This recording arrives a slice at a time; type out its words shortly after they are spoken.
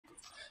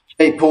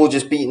Jake Paul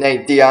just beat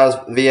Nate Diaz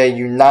via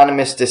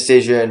unanimous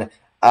decision.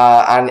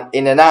 And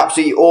in an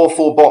absolutely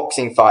awful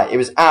boxing fight. It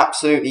was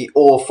absolutely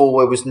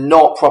awful. It was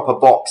not proper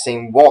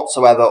boxing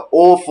whatsoever.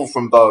 Awful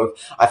from both.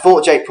 I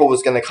thought Jake Paul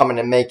was going to come in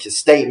and make a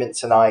statement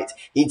tonight.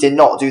 He did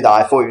not do that.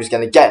 I thought he was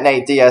going to get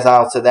Nate Diaz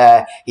out of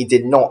there. He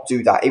did not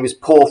do that. It was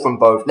poor from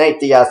both. Nate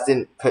Diaz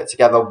didn't put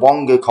together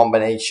one good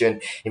combination.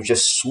 He was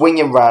just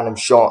swinging random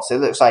shots. It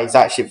looks like he's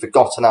actually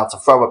forgotten how to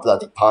throw a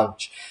bloody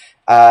punch.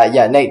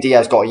 Nate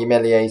Diaz got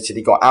humiliated.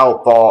 He got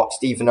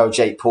outboxed, even though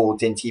Jake Paul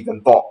didn't even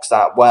box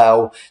that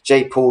well.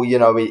 Jake Paul,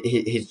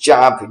 his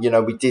jab,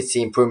 we did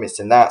see improvements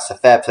in that. So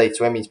fair play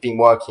to him. He's been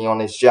working on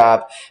his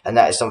jab, and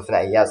that is something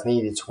that he has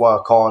needed to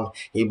work on.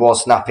 He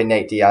was snapping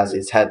Nate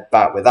Diaz's head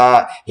back with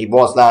that. He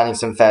was landing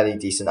some fairly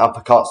decent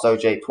uppercuts, though,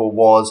 Jake Paul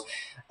was.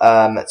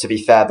 To be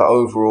fair, but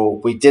overall,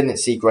 we didn't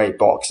see great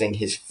boxing.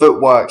 His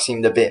footwork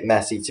seemed a bit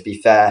messy, to be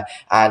fair,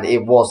 and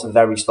it was a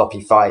very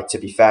sloppy fight, to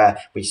be fair.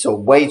 We saw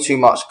way too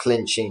much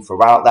clinching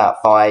throughout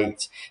that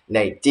fight.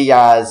 Nate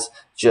Diaz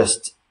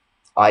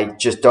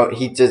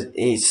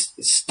his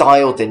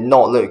style did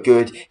not look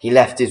good. He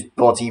left his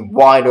body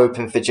wide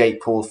open for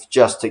Jake Paul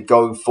just to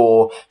go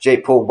for.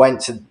 Jake Paul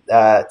went to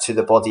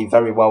the body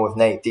very well with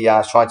Nate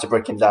Diaz, tried to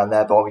break him down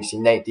there, but obviously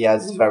Nate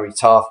Diaz is very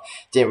tough.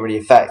 Didn't really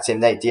affect him.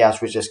 Nate Diaz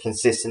was just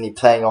consistently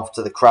playing off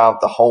to the crowd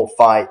the whole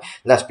fight.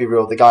 Let's be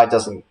real, the guy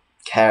doesn't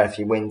care if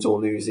he wins or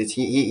loses.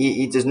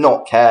 He does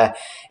not care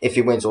if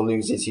he wins or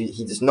loses.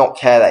 He does not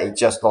care that he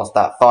just lost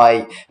that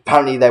fight.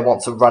 Apparently they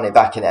want to run it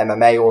back in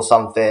MMA or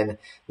something.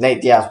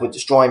 Nate Diaz would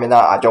destroy him in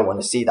that. I don't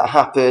want to see that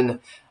happen.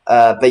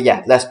 But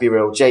yeah, let's be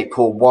real. Jake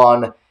Paul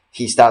won.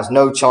 He stands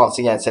no chance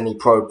against any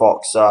pro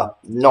boxer.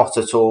 Not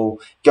at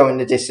all. Going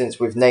the distance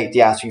with Nate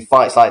Diaz, who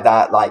fights like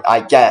that. Like,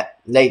 I get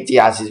Nate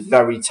Diaz is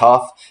very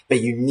tough,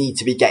 but you need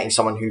to be getting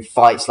someone who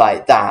fights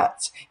like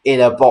that in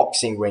a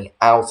boxing ring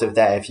out of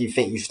there if you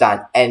think you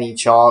stand any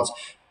chance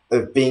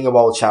of being a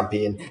world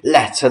champion,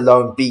 let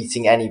alone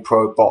beating any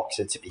pro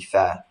boxer, to be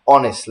fair.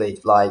 Honestly,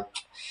 like,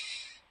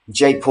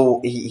 Jake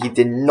Paul, he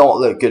did not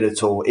look good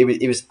at all. It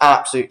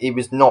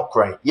was not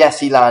great. Yes,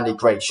 he landed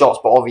great shots,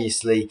 but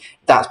obviously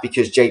that's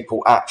because Jake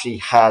Paul actually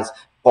has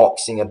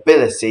boxing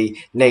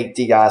ability. Nate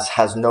Diaz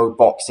has no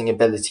boxing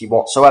ability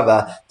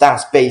whatsoever.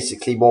 That's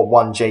basically what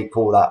won Jake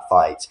Paul that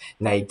fight.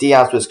 Nate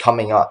Diaz was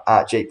coming up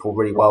at Jake Paul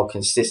really well,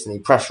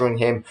 consistently pressuring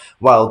him.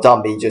 Well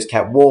done, but he just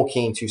kept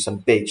walking into some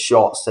big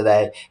shots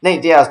today.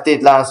 Nate Diaz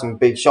did land some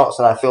big shots,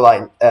 and I feel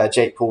like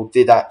Jake Paul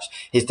did actually,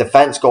 his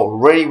defense got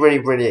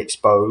really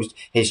exposed.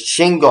 His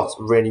chin got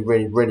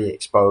really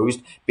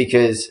exposed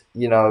because,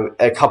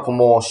 a couple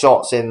more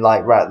shots in,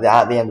 like, right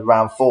at the end of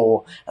round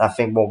 4, and I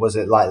think, what was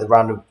it, like the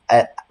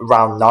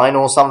round 9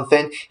 or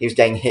something, he was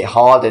getting hit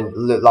hard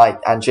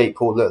and Jake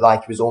Paul looked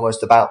like he was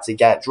almost about to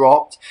get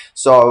dropped.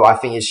 So I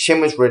think his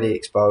chin was really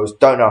exposed.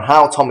 Don't know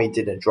how Tommy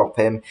didn't drop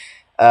him,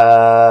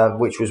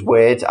 which was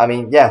weird. I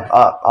mean, yeah,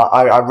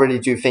 I really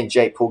do think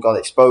Jake Paul got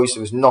exposed.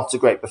 It was not a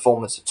great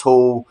performance at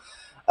all.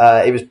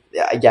 He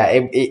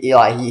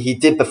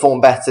did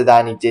perform better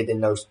than he did in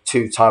those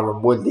 2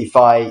 Tyron Woodley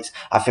fights.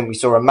 I think we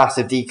saw a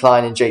massive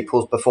decline in Jake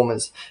Paul's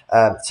performance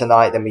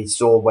tonight than we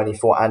saw when he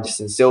fought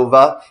Anderson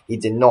Silva. He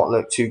did not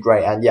look too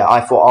great. And yeah,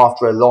 I thought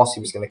after a loss,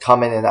 he was going to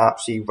come in and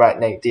absolutely wreck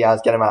Nate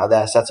Diaz, get him out of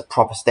there, set a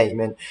proper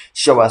statement,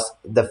 show us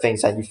the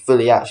things that you've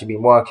fully actually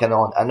been working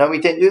on. And no, he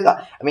didn't do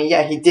that. I mean,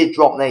 yeah, he did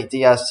drop Nate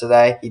Diaz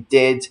today. He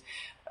did.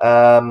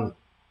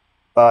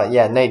 But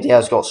yeah, Nate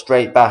Diaz got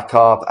straight back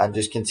up and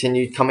just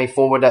continued coming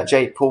forward at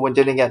Jake Paul and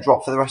didn't get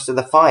dropped for the rest of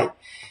the fight.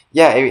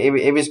 Yeah,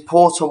 it was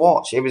poor to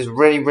watch. It was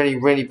really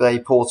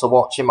poor to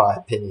watch, in my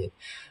opinion.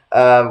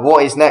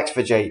 What is next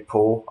for Jake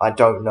Paul? I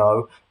don't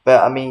know.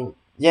 But I mean,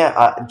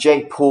 yeah,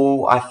 Jake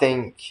Paul, I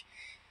think,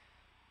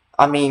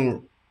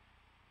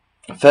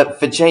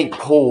 for Jake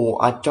Paul,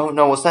 I don't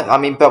know what's next. I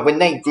mean, but with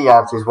Nate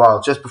Diaz as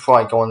well, just before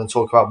I go on and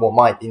talk about what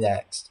might be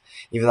next,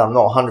 even though I'm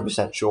not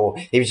 100% sure,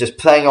 he was just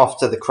playing off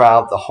to the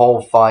crowd the whole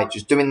fight,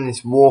 just doing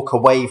this walk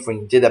away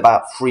thing. He did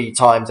about 3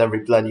 times every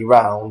bloody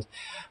round,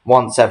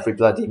 once every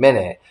bloody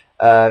minute.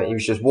 He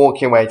was just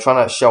walking away,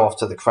 trying to show off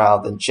to the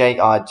crowd. And Jake,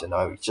 I don't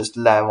know, just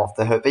let him off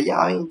the hook. But yeah,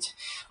 I mean,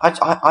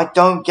 I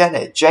don't get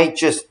it. Jake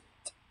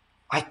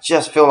I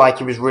just feel like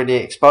he was really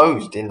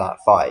exposed in that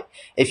fight.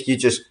 If you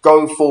just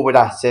go forward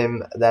at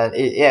him, then,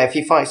 if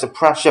he fights a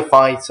pressure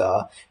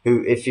fighter,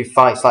 if he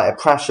fights like a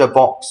pressure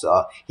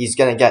boxer, he's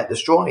going to get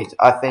destroyed.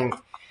 I think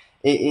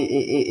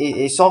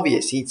it's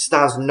obvious. He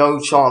stands no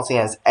chance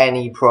against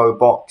any pro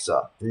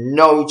boxer.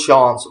 No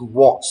chance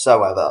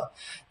whatsoever.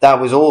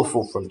 That was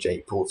awful from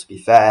Jake Paul, to be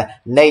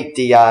fair. Nate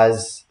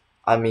Diaz,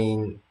 I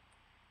mean,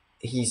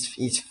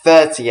 he's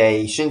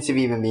 38. He shouldn't have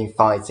even been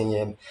fighting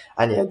him.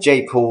 And yeah,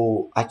 Jake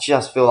Paul, I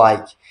just feel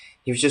like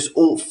he was just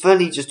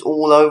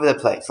all over the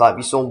place. Like,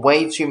 we saw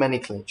way too many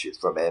clinches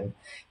from him.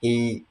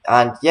 He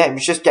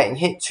was just getting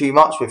hit too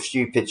much with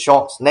stupid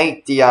shots.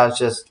 Nate Diaz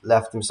just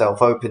left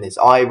himself open. His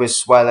eye was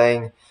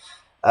swelling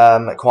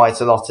quite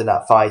a lot in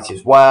that fight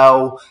as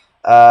well.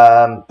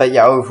 But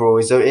yeah, overall,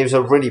 it was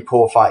a really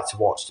poor fight to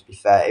watch, to be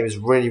fair. It was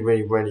really,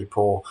 really, really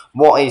poor.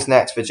 What is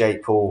next for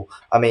Jake Paul?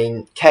 I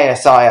mean,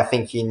 KSI, I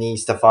think he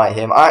needs to fight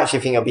him. I actually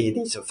think it'll be a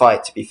decent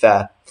fight, to be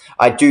fair.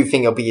 I do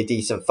think it'll be a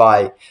decent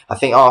fight. I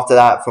think after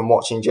that, from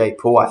watching Jake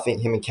Paul, I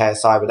think him and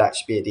KSI would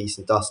actually be a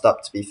decent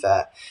dust-up, to be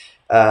fair.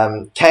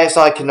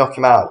 KSI can knock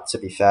him out, to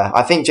be fair.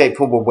 I think Jake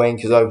Paul will win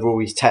because overall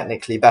he's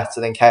technically better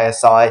than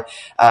KSI.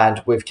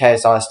 And with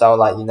KSI style,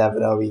 like, you never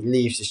know, he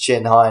leaves his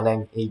chin high and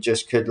then he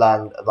just could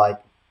land like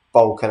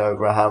Balkan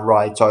overhand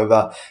right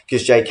over,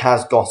 because Jake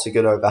has got a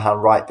good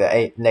overhand right,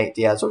 but Nate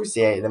Diaz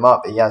obviously ate him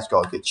up, but he has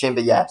got a good chin.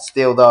 But yeah,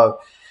 still though,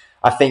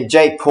 I think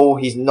Jake Paul,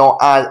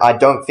 I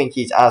don't think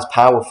he's as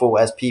powerful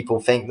as people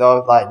think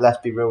though. Like, let's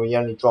be real, he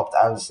only dropped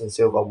Anderson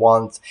Silva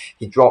once.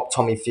 He dropped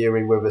Tommy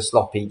Fury with a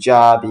sloppy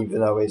jab, even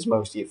though it's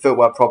mostly a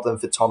footwork problem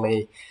for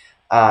Tommy.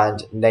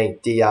 And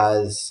Nate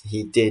Diaz,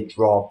 he did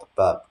drop,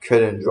 but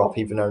couldn't drop,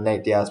 even though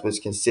Nate Diaz was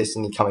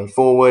consistently coming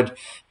forward.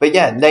 But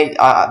yeah,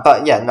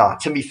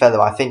 to be fair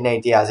though, I think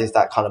Nate Diaz is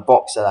that kind of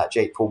boxer that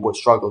Jake Paul would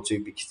struggle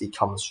to, because he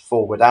comes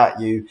forward at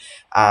you.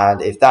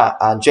 And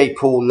Jake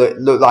Paul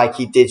looked like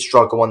he did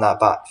struggle on that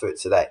back foot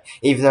today.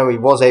 Even though he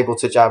was able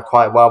to jab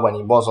quite well when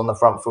he was on the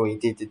front foot, he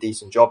did a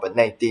decent job. But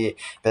Nate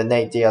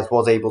Diaz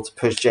was able to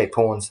push Jake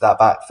Paul into that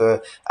back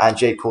foot. And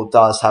Jake Paul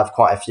does have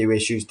quite a few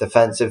issues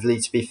defensively,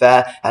 to be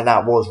fair. And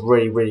that was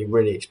really, really,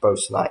 really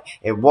exposed tonight.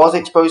 It was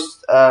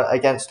exposed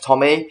against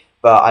Tommy,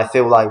 but I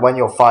feel like when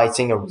you're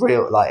fighting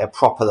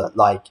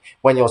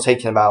when you're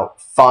taking about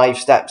 5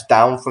 steps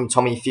down from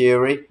Tommy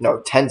Fury,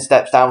 10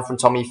 steps down from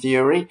Tommy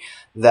Fury,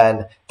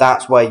 then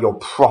that's where you're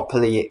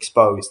properly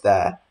exposed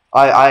there.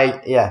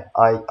 I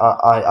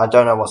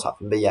don't know what's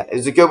happened, but yeah, it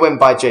was a good win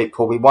by Jake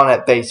Paul. We won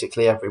it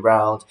basically every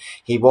round.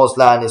 He was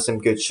landing some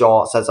good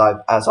shots, as I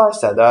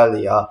said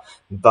earlier,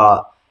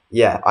 but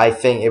yeah, I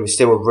think it was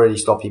still a really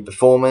sloppy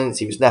performance.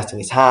 He was letting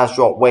his hands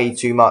drop way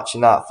too much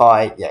in that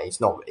fight. Yeah,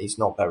 he's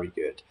not very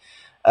good.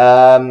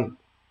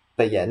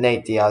 But yeah,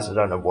 Nate Diaz, I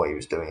don't know what he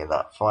was doing in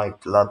that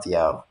fight. Bloody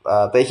hell.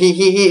 But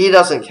he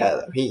doesn't care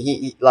though.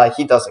 He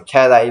doesn't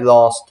care that he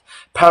lost.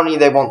 Apparently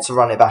they want to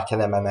run it back in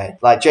MMA.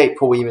 Like, Jake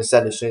Paul even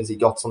said as soon as he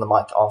got on the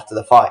mic after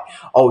the fight,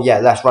 "Oh yeah,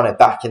 let's run it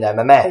back in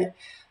MMA."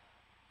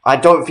 I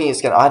don't think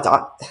it's gonna.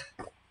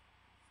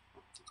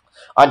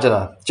 I don't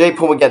know. Jake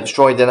Paul will get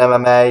destroyed in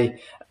MMA.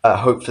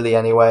 Hopefully,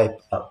 anyway.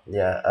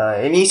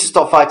 He needs to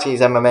stop fighting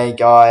his MMA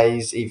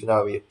guys, even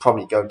though he'd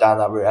probably go down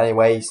that route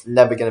anyway. He's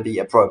never going to be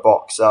a pro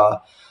boxer.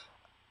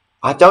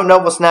 I don't know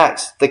what's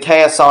next. The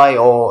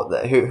KSI or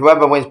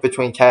whoever wins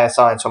between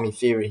KSI and Tommy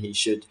Fury, he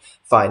should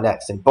fight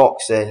next in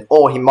boxing.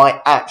 Or he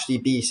might actually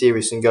be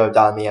serious and go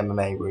down the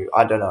MMA route.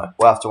 I don't know.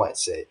 We'll have to wait and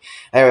see.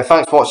 Anyway,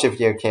 thanks for watching the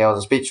video, I'll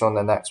speak to you on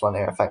the next one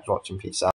here. Thanks for watching. Peace out.